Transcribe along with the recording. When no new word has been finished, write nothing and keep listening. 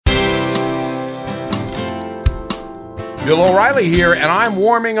Bill O'Reilly here, and I'm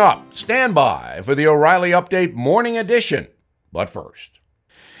warming up. Stand by for the O'Reilly Update Morning Edition. But first,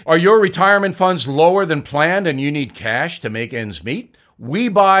 are your retirement funds lower than planned and you need cash to make ends meet?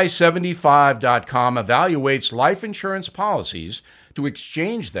 WeBuy75.com evaluates life insurance policies to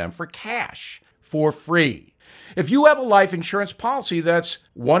exchange them for cash for free. If you have a life insurance policy that's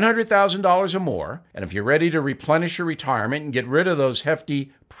 $100,000 or more, and if you're ready to replenish your retirement and get rid of those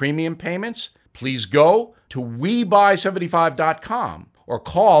hefty premium payments, please go to WeBuy75.com or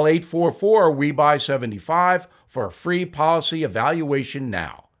call 844-WeBuy75 for a free policy evaluation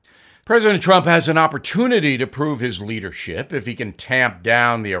now. President Trump has an opportunity to prove his leadership if he can tamp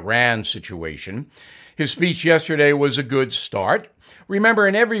down the Iran situation. His speech yesterday was a good start. Remember,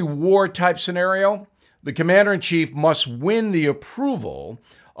 in every war-type scenario, the commander-in-chief must win the approval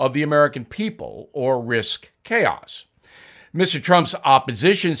of the American people or risk chaos. Mr. Trump's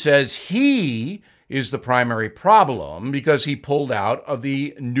opposition says he is the primary problem because he pulled out of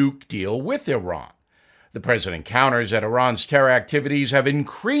the nuke deal with Iran. The president counters that Iran's terror activities have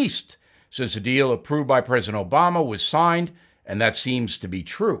increased since the deal approved by President Obama was signed, and that seems to be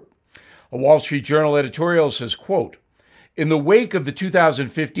true. A Wall Street Journal editorial says, quote, "In the wake of the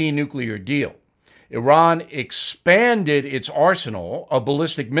 2015 nuclear deal, Iran expanded its arsenal of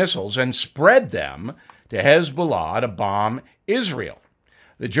ballistic missiles and spread them to Hezbollah to bomb Israel."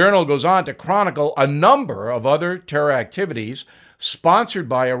 The journal goes on to chronicle a number of other terror activities sponsored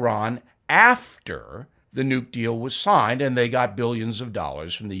by Iran after the nuke deal was signed and they got billions of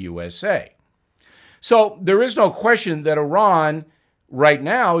dollars from the USA. So there is no question that Iran right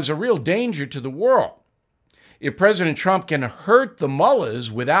now is a real danger to the world. If President Trump can hurt the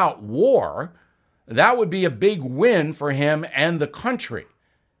mullahs without war, that would be a big win for him and the country.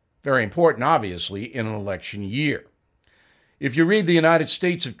 Very important, obviously, in an election year. If you read The United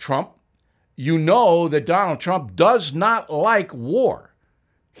States of Trump, you know that Donald Trump does not like war.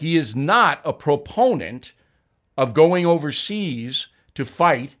 He is not a proponent of going overseas to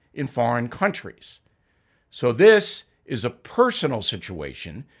fight in foreign countries. So this is a personal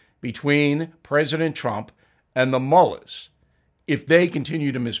situation between President Trump and the mullahs. If they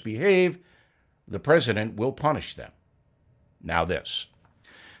continue to misbehave, the president will punish them. Now this.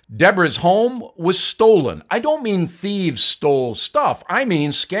 Deborah's home was stolen. I don't mean thieves stole stuff. I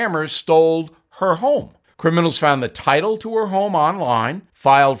mean scammers stole her home. Criminals found the title to her home online,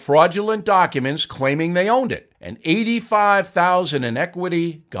 filed fraudulent documents claiming they owned it, and $85,000 in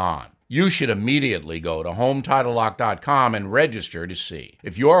equity gone. You should immediately go to HomeTitleLock.com and register to see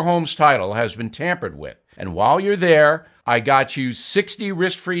if your home's title has been tampered with. And while you're there, I got you 60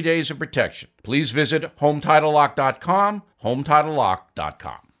 risk-free days of protection. Please visit HomeTitleLock.com,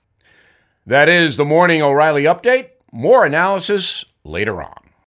 HomeTitleLock.com. That is the Morning O'Reilly Update. More analysis later on.